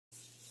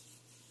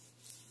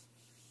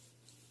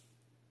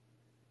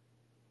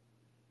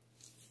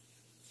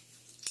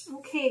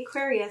Okay,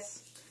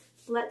 Aquarius,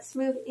 let's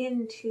move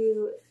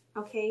into,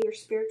 okay, your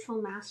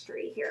spiritual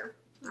mastery here,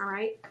 all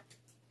right?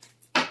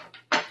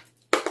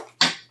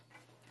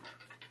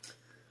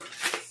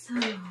 So,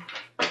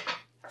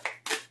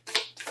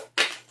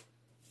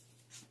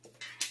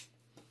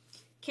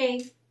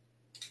 okay,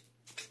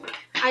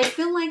 I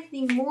feel like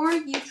the more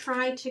you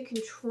try to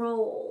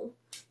control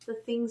the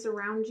things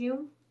around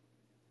you,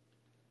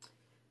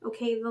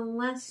 okay, the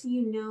less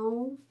you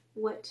know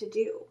what to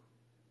do.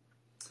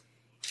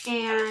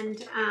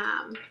 And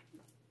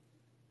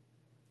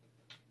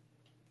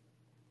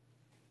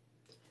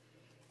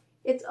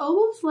it's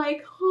almost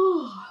like,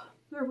 oh,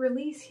 a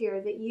release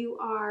here that you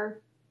are,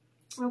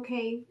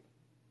 okay,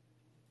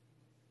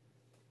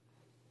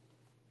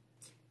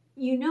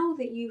 you know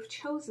that you've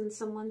chosen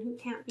someone who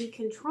can't be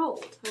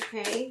controlled,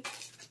 okay?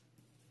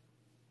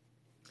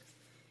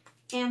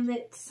 And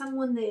that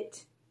someone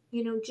that,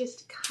 you know,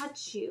 just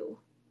cuts you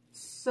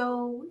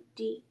so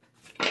deep.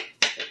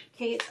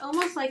 Okay, it's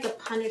almost like a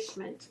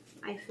punishment,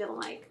 I feel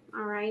like,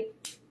 all right?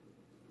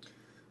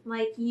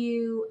 Like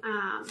you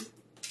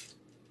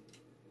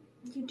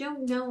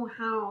don't know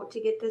how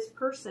to get this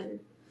person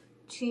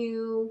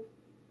to,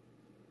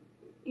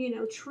 you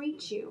know,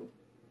 treat you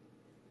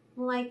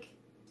like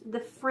the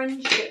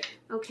friendship,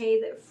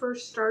 okay, that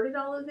first started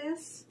all of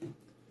this.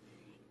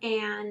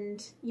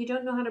 And you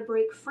don't know how to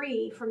break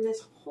free from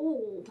this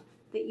hold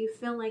that you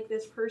feel like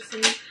this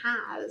person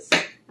has,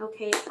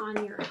 okay,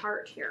 on your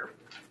heart here.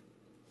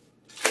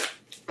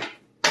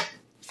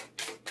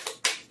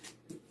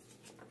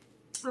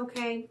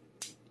 Okay,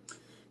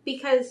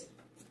 because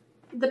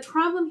the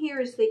problem here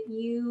is that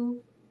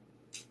you,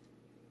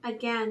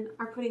 again,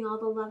 are putting all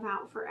the love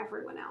out for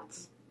everyone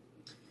else.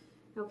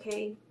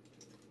 Okay,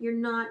 you're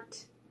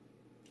not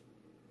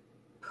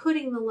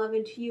putting the love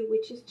into you,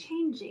 which is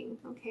changing,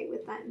 okay,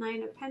 with that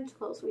 9 of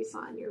Pentacles we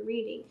saw in your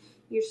reading.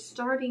 You're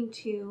starting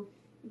to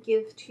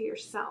give to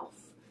yourself.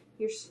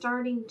 You're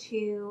starting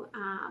to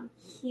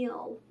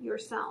heal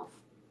yourself.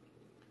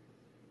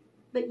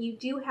 But you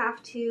do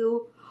have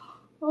to,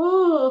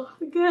 oh,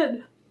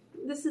 good.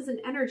 This is an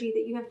energy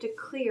that you have to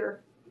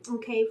clear,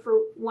 okay,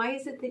 for why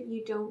is it that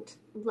you don't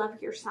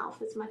love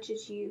yourself as much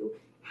as you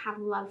have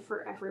love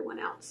for everyone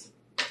else?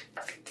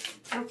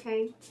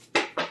 Okay.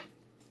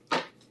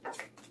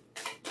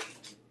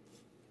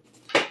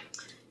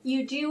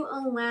 You do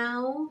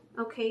allow,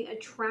 okay,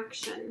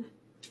 attraction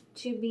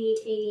to be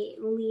a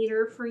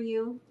leader for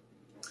you.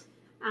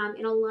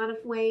 In a lot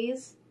of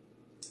ways,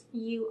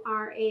 you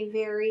are a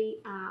very,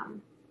 I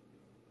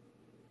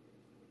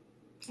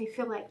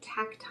feel like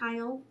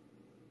tactile,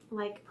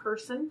 like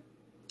person,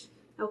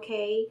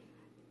 okay,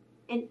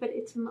 but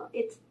it's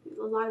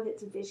a lot of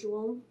it's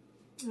visual,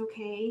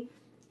 okay,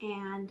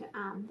 and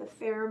the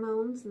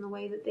pheromones and the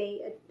way that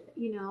they,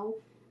 you know,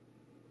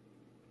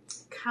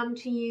 come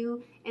to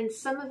you, and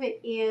some of it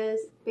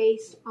is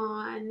based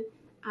on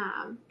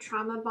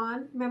trauma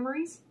bond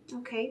memories,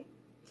 okay,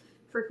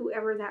 for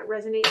whoever that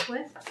resonates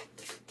with,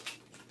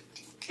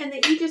 and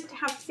that you just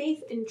have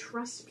faith and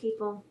trust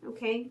people,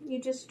 okay,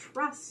 you just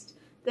trust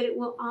that it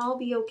will all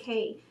be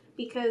okay,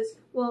 because,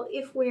 well,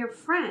 if we're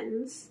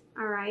friends,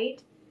 all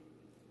right,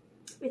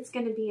 it's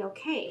going to be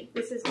okay,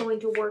 this is going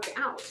to work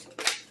out,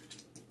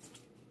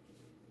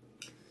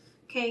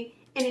 okay,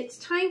 and it's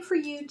time for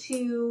you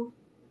to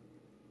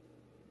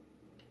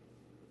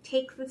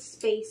take the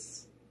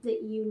space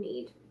that you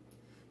need,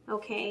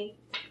 okay?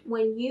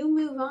 When you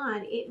move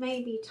on, it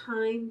may be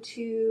time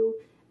to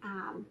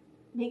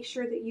make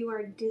sure that you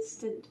are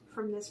distant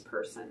from this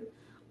person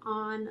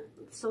on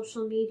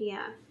social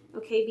media,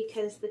 okay?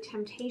 Because the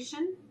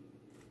temptation,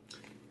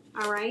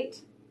 all right,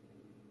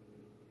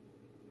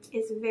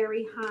 is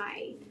very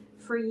high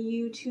for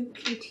you to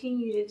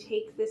continue to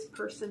take this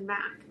person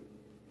back,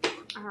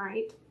 all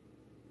right?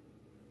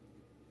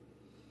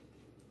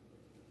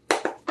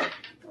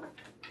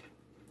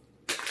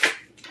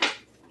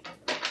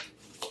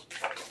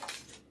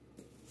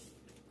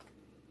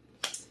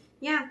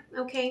 Yeah,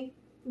 okay,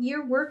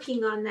 you're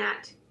working on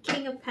that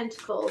King of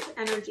Pentacles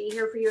energy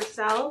here for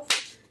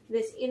yourself,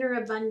 this inner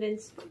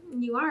abundance.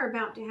 You are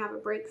about to have a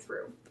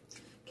breakthrough.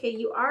 Okay,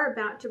 you are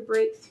about to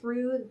break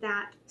through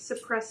that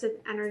suppressive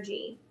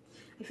energy.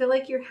 I feel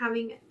like you're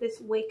having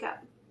this wake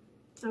up,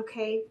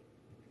 okay?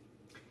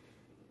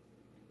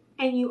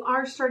 And you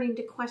are starting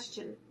to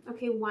question,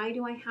 okay, why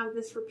do I have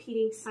this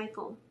repeating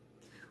cycle?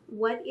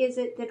 What is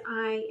it that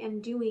I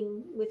am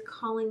doing with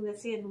calling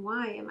this in?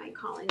 Why am I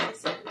calling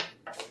this in?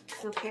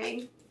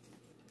 Okay.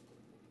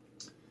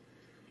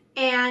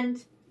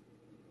 And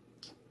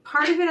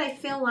part of it, I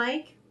feel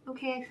like,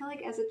 okay, I feel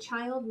like as a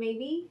child,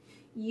 maybe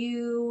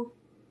you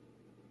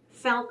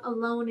felt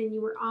alone and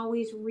you were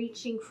always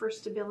reaching for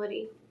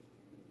stability.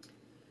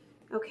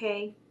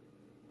 Okay.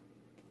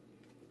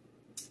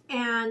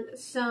 And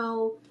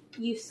so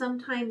you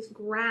sometimes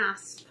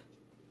grasp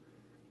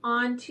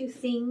onto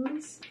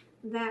things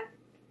that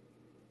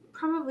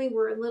probably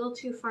were a little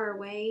too far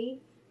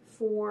away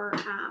for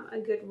a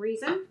good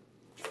reason.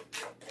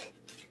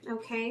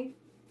 Okay,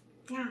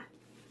 yeah,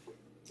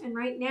 And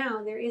right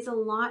now, there is a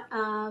lot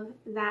of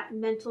that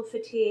mental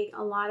fatigue,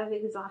 a lot of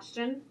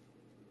exhaustion.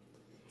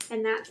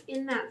 And that's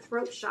in that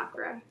throat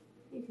chakra.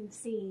 You can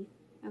see,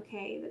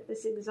 okay, that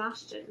this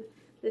exhaustion,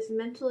 this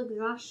mental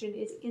exhaustion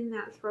is in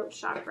that throat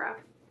chakra.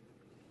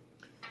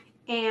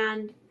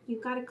 And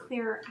you've got to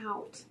clear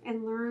out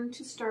and learn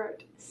to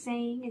start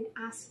saying and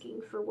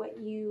asking for what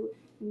you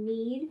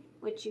need,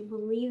 what you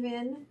believe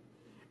in.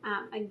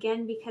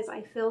 Again, because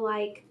I feel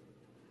like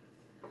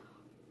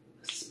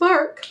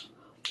spark,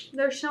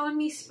 they're showing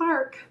me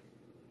spark.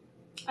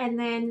 And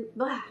then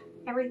blah,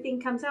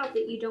 everything comes out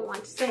that you don't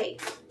want to say.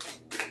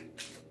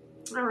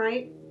 All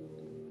right.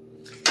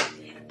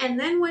 And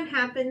then what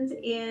happens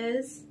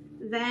is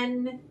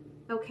then,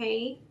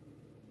 okay,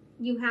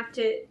 you have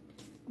to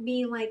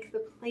be like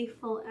the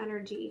playful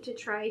energy to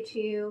try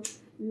to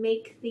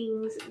make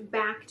things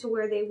back to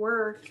where they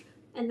were.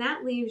 And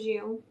that leaves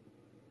you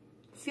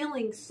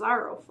feeling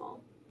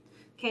sorrowful.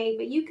 Okay,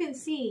 but you can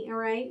see, all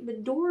right, the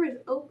door is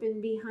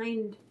open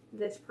behind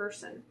this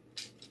person.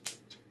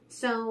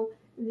 So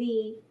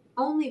the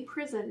only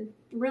prison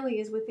really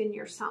is within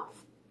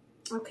yourself.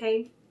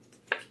 Okay?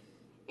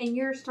 And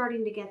you're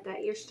starting to get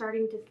that. You're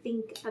starting to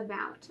think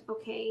about,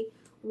 okay,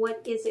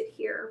 what is it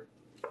here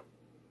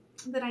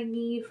that I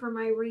need for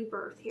my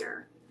rebirth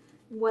here?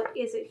 What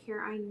is it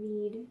here I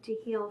need to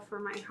heal for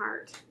my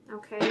heart?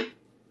 Okay?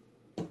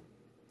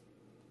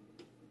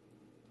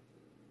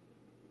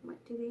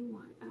 What do they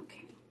want?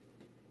 Okay.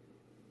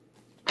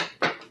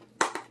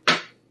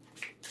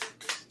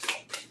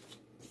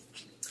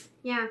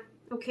 Yeah,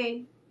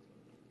 okay.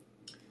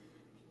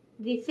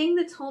 The thing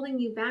that's holding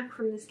you back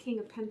from this King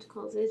of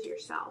Pentacles is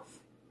yourself.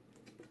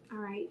 All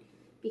right?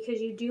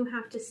 Because you do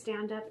have to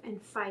stand up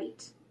and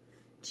fight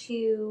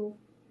to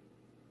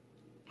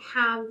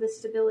have the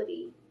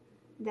stability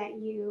that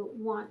you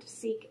want,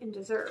 seek, and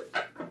deserve.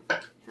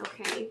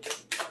 Okay?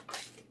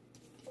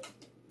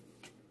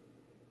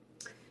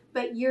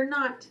 But you're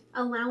not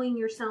allowing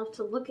yourself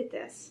to look at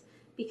this,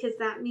 because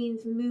that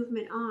means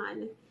movement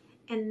on.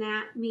 And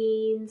that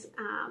means,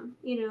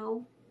 you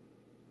know,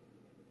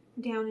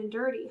 down and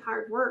dirty,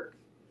 hard work.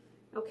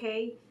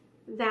 Okay?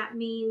 That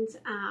means,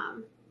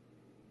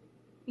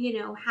 you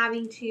know,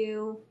 having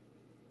to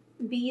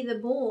be the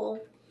bull.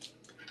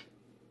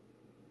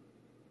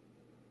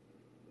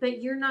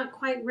 But you're not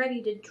quite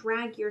ready to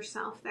drag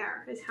yourself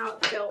there, is how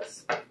it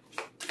feels.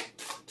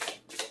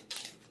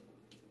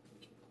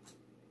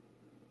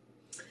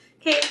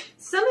 Okay,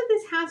 some of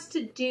this has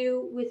to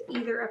do with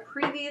either a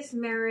previous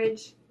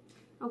marriage,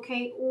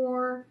 okay,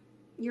 or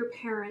your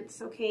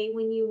parents, okay,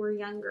 when you were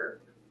younger.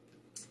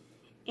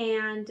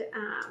 And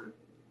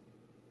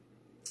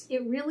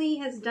it really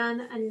has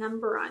done a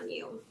number on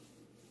you.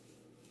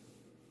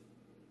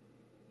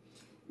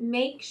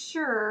 Make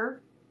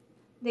sure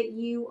that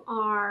you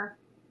are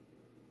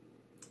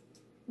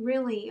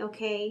really,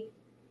 okay,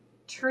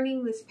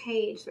 turning this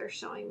page, they're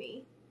showing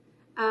me,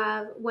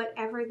 of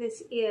whatever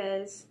this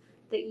is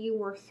that you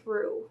were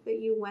through, that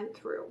you went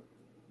through.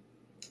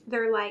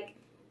 They're like,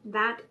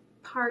 that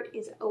part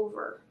is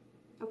over.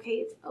 Okay,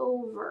 it's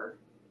over.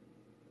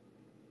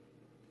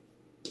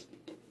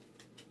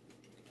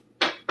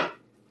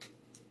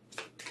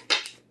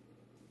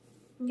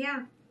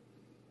 Yeah.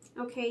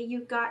 Okay,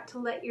 you've got to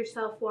let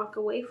yourself walk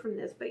away from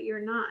this, but you're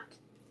not.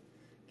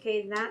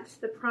 Okay, that's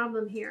the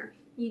problem here.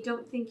 You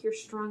don't think you're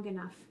strong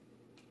enough.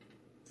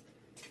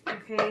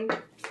 Okay?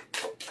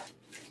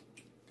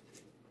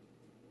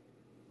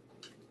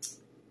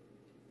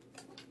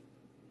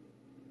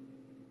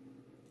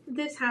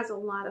 This has a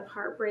lot of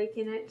heartbreak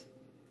in it.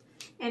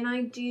 And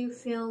I do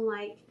feel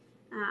like,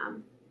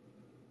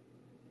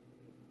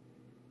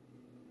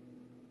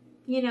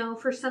 you know,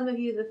 for some of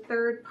you, the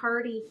third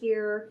party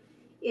here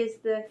is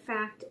the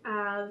fact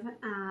of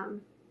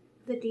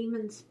the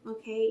demons,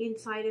 okay,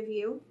 inside of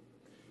you.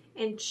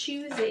 And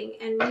choosing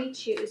and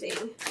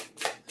re-choosing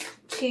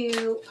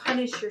to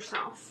punish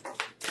yourself,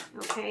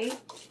 okay?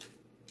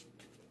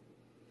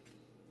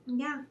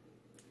 Yeah,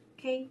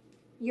 okay?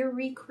 You're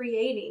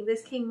recreating.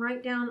 This came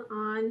right down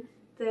on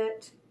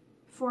that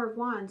Four of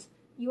Wands.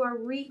 You are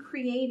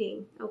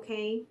recreating,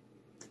 okay?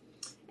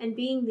 And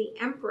being the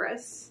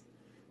Empress,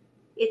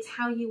 it's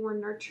how you were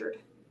nurtured,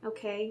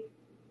 okay?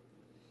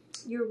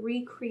 You're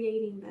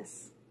recreating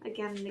this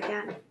again and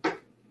again,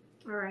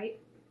 all right?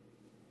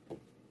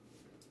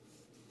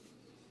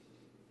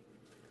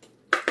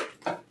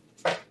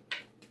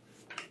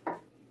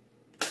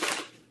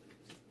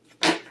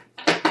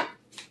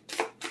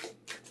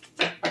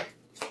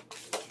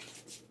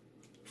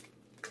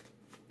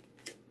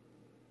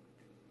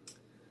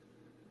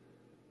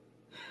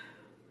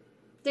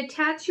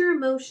 Detach your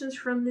emotions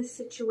from this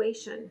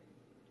situation,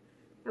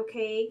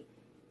 okay?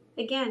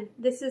 Again,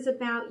 this is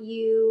about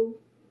you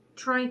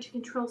trying to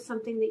control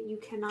something that you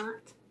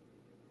cannot,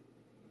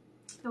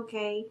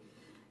 okay?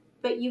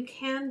 But you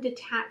can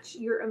detach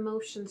your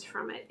emotions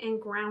from it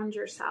and ground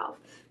yourself,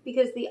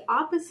 because the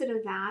opposite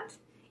of that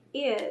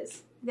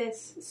is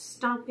this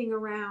stomping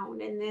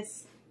around and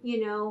this,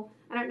 You know,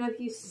 I don't know if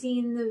you've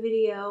seen the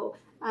video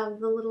of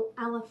the little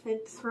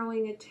elephant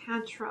throwing a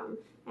tantrum,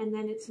 and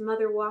then its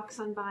mother walks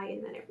on by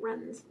and then it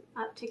runs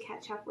up to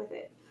catch up with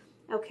it.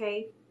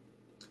 Okay?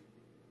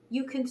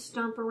 You can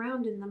stomp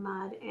around in the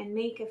mud and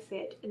make a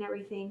fit and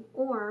everything,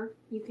 or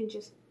you can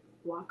just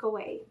walk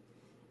away.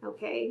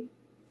 Okay?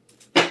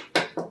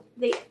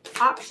 The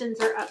options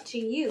are up to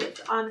you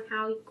on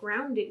how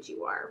grounded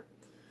you are.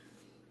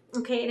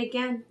 Okay, and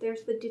again,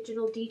 there's the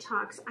digital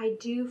detox. I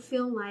do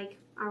feel like,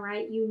 all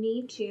right, you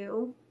need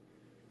to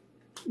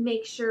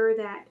make sure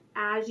that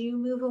as you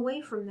move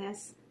away from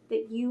this,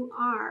 that you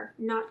are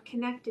not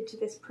connected to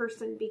this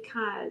person,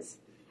 because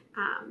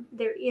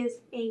there is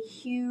a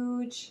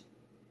huge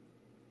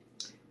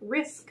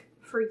risk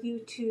for you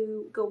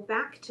to go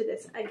back to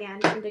this again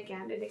and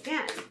again and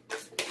again.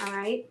 All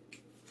right?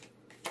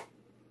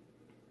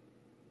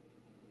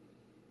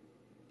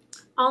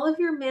 All of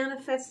your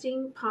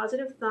manifesting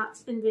positive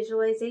thoughts and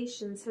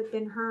visualizations have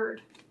been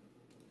heard.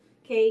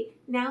 Okay,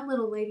 now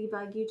little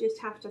ladybug, you just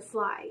have to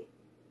fly.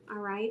 All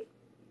right?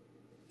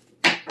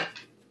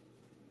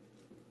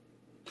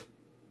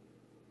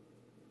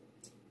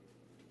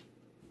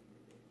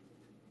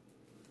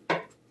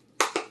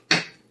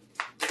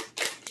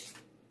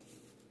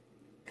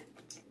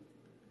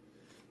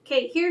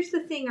 Okay, here's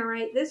the thing, all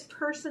right? This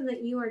person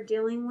that you are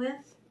dealing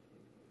with,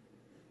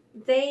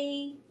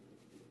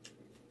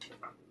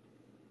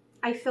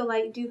 I feel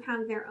like, do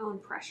have their own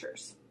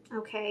pressures,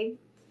 okay?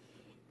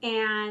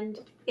 And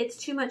it's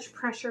too much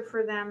pressure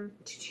for them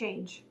to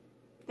change.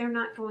 They're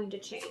not going to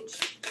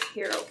change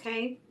here,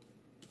 okay?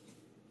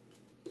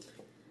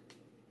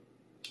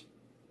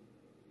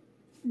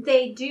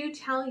 They do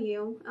tell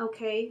you,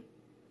 okay,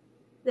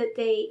 that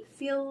they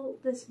feel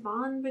this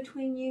bond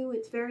between you.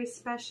 It's very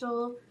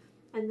special.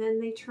 And then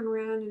they turn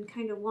around and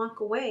kind of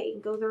walk away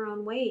and go their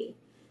own way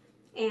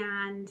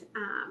and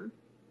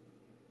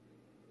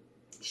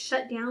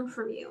shut down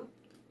from you,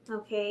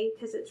 okay?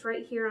 Because it's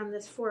right here on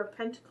this Four of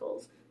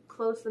Pentacles,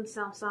 close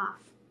themselves off.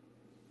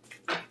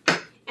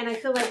 And I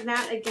feel like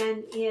that,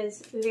 again,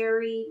 is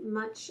very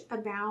much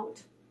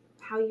about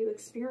how you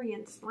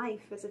experience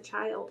life as a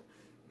child,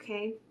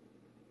 okay?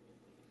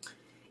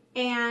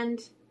 And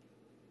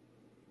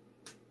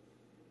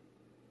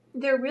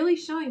they're really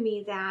showing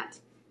me that,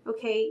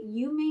 okay,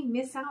 you may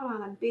miss out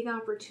on a big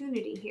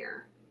opportunity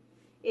here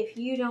if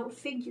you don't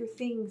figure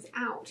things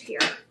out here,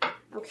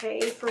 okay,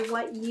 for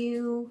what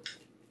you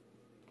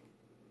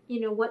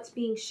know, what's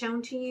being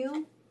shown to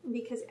you,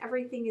 because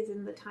everything is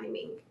in the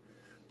timing,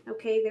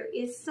 okay? There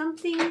is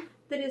something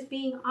that is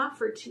being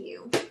offered to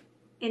you,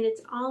 and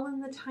it's all in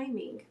the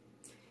timing,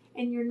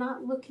 and you're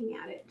not looking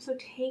at it. So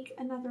take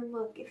another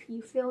look. If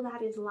you feel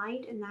that is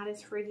light and that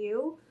is for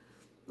you,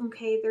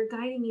 okay, they're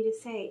guiding me to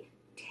say,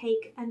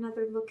 take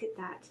another look at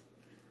that.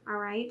 All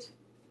right?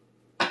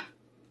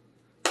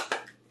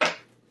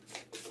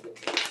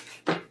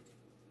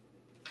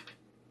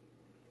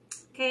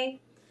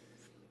 Okay?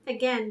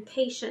 Again,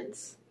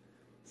 patience.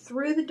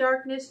 Through the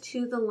darkness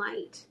to the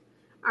light.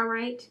 All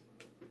right?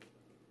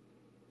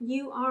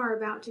 You are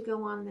about to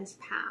go on this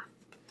path.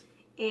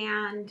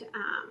 And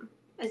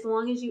as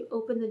long as you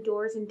open the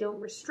doors and don't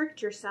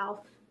restrict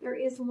yourself, there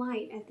is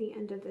light at the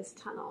end of this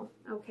tunnel.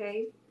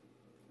 Okay?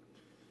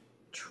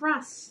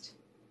 Trust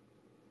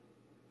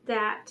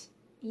that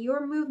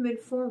your movement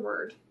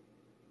forward,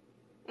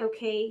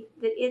 okay,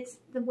 that it's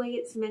the way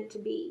it's meant to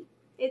be.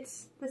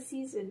 It's the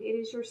season. It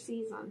is your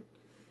season.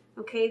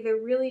 Okay, they're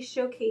really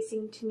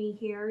showcasing to me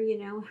here, you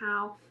know,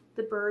 how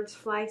the birds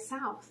fly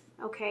south.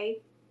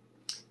 Okay,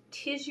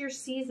 'tis your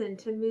season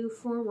to move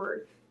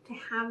forward, to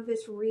have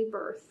this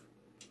rebirth.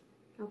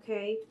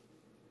 Okay.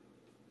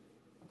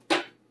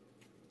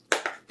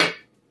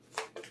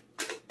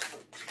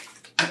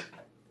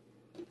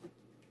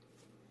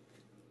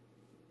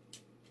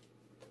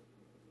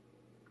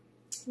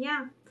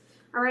 Yeah.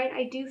 All right.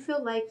 I do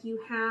feel like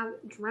you have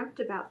dreamt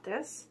about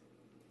this,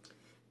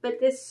 but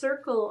this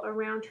circle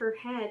around her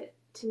head,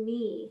 to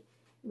me,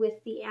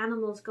 with the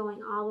animals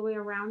going all the way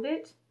around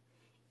it,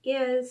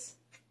 is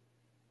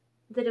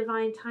the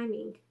divine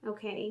timing.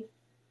 Okay.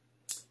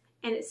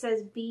 And it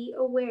says, be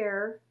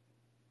aware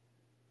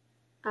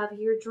of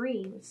your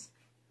dreams.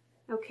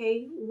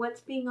 Okay.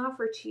 What's being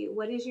offered to you?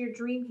 What is your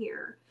dream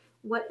here?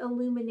 What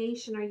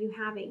illumination are you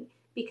having?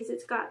 Because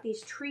it's got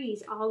these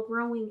trees all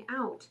growing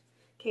out.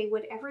 Okay,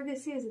 whatever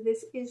this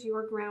is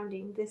your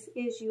grounding. This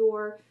is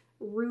your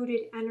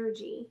rooted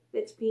energy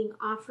that's being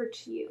offered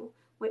to you.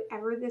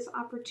 Whatever this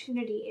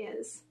opportunity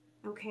is,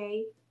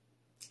 okay?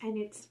 And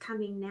it's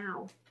coming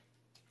now.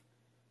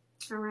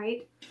 All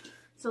right?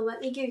 So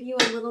let me give you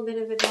a little bit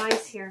of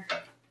advice here.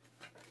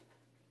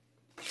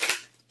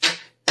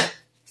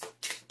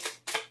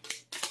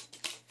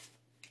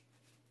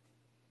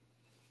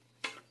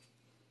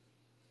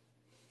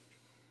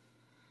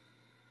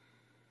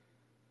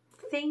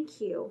 Thank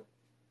you.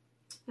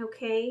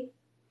 Okay?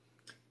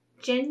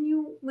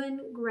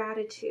 Genuine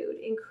gratitude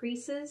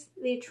increases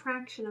the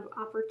attraction of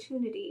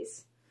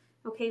opportunities.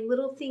 Okay?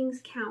 Little things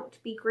count.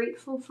 Be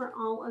grateful for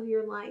all of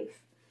your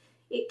life.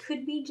 It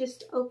could be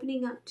just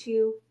opening up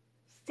to,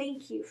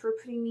 thank you for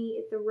putting me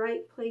at the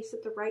right place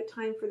at the right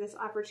time for this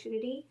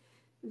opportunity,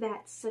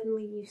 that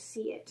suddenly you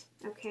see it,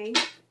 okay?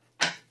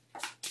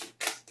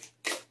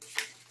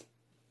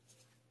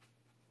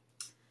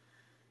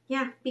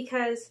 Yeah,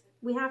 because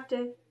we have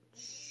to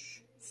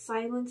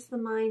silence the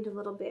mind a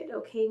little bit,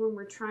 okay, when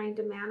we're trying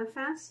to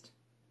manifest,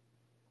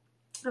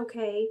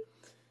 okay?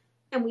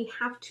 And we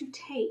have to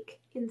take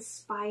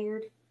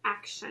inspired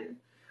action,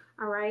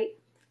 all right?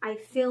 I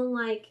feel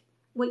like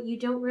what you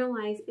don't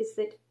realize is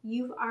that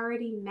you've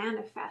already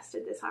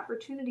manifested this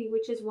opportunity,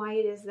 which is why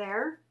it is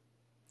there.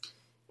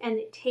 And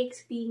it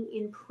takes being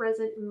in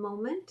present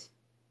moment,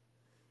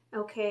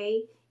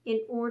 okay,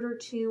 in order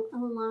to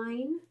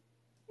align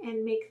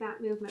and make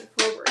that movement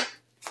forward.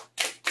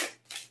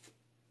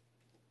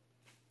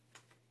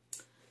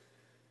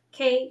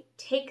 Okay,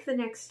 take the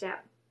next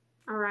step,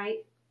 all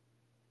right?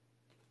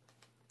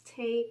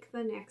 Take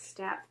the next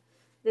step.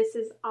 This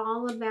is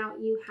all about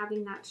you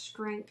having that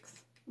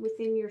strength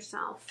within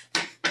yourself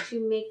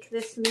to make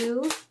this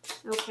move,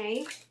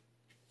 okay?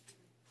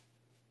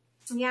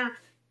 Yeah,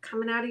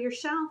 coming out of your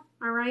shell,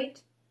 all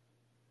right?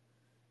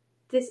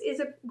 This is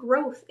a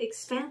growth,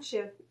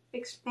 expansion,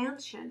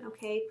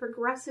 okay?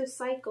 Progressive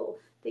cycle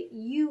that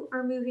you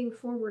are moving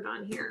forward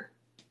on here,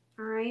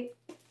 all right?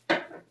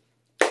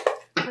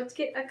 Let's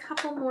get a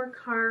couple more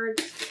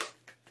cards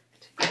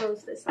to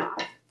close this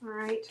off, all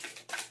right?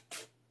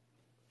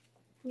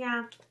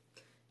 Yeah,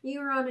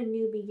 you're on a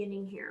new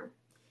beginning here,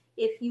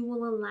 if you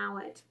will allow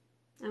it,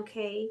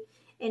 okay?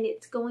 And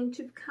it's going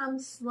to come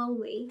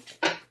slowly,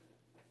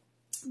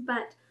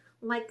 but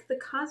like the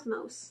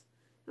cosmos,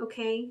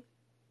 okay?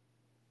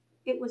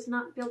 It was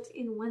not built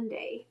in one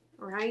day,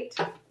 right?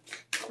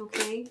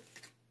 Okay?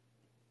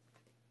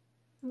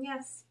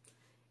 Yes.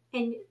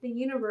 And the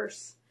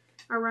universe,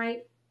 all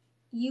right?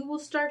 You will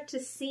start to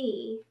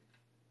see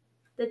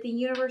that the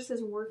universe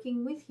is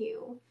working with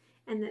you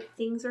and that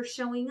things are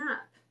showing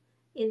up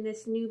in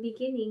this new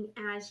beginning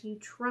as you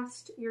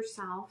trust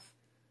yourself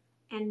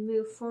and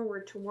move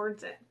forward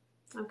towards it,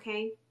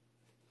 okay?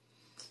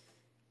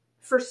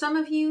 For some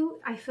of you,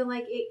 I feel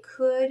like it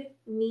could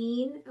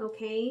mean,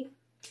 okay,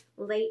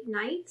 late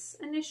nights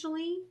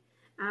initially.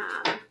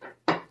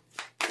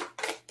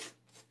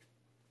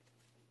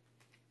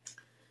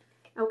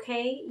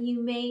 Okay,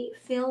 you may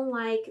feel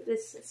like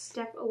this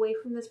step away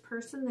from this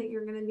person that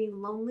you're going to be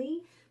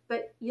lonely,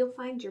 but you'll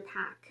find your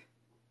pack.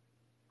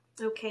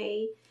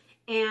 Okay,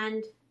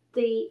 and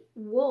the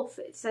wolf,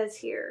 it says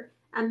here,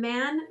 a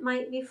man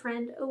might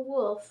befriend a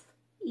wolf,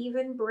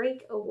 even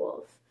break a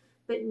wolf,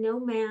 but no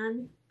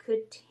man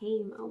could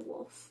tame a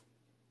wolf.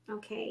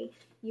 Okay,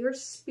 your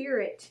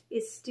spirit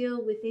is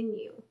still within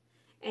you,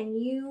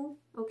 and you,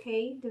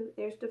 okay,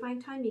 there's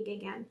divine timing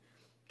again.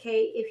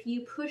 Okay, if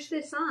you push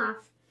this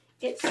off,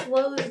 it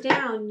slows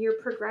down your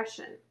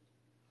progression.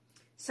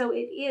 So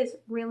it is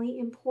really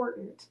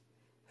important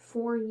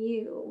for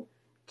you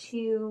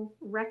to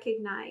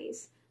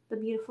recognize the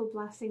beautiful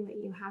blessing that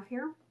you have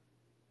here,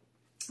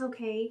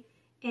 okay,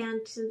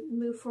 and to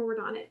move forward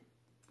on it.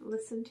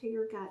 Listen to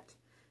your gut,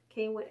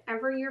 okay?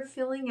 Whatever you're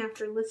feeling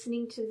after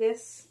listening to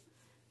this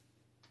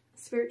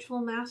spiritual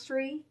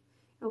mastery,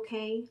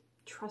 okay,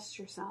 trust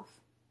yourself.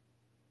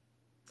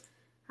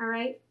 All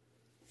right?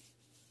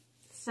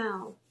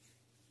 So,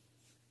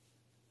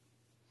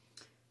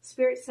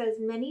 Spirit says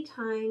many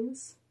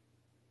times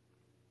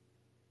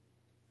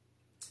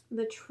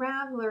the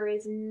traveler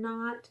is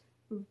not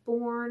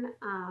born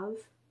of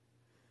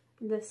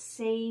the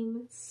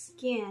same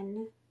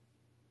skin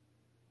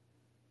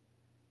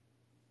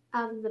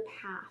of the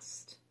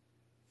past.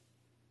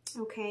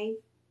 Okay?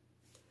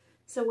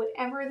 So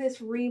whatever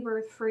this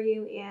rebirth for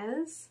you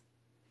is,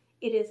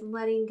 it is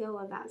letting go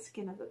of that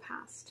skin of the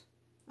past.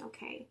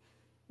 Okay?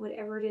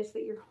 Whatever it is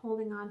that you're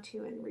holding on to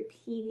and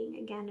repeating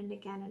again and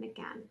again and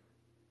again.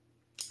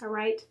 All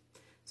right?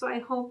 So I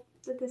hope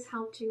that this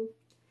helped you.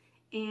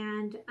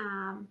 And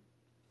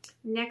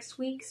next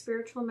week,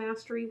 Spiritual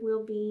Mastery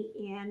will be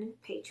in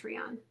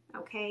Patreon,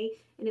 okay?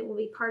 And it will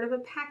be part of a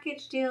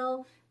package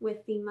deal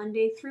with the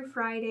Monday through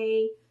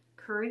Friday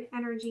current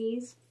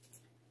energies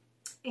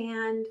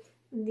and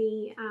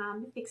the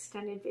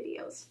extended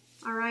videos.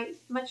 All right,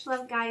 much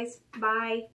love, guys. Bye.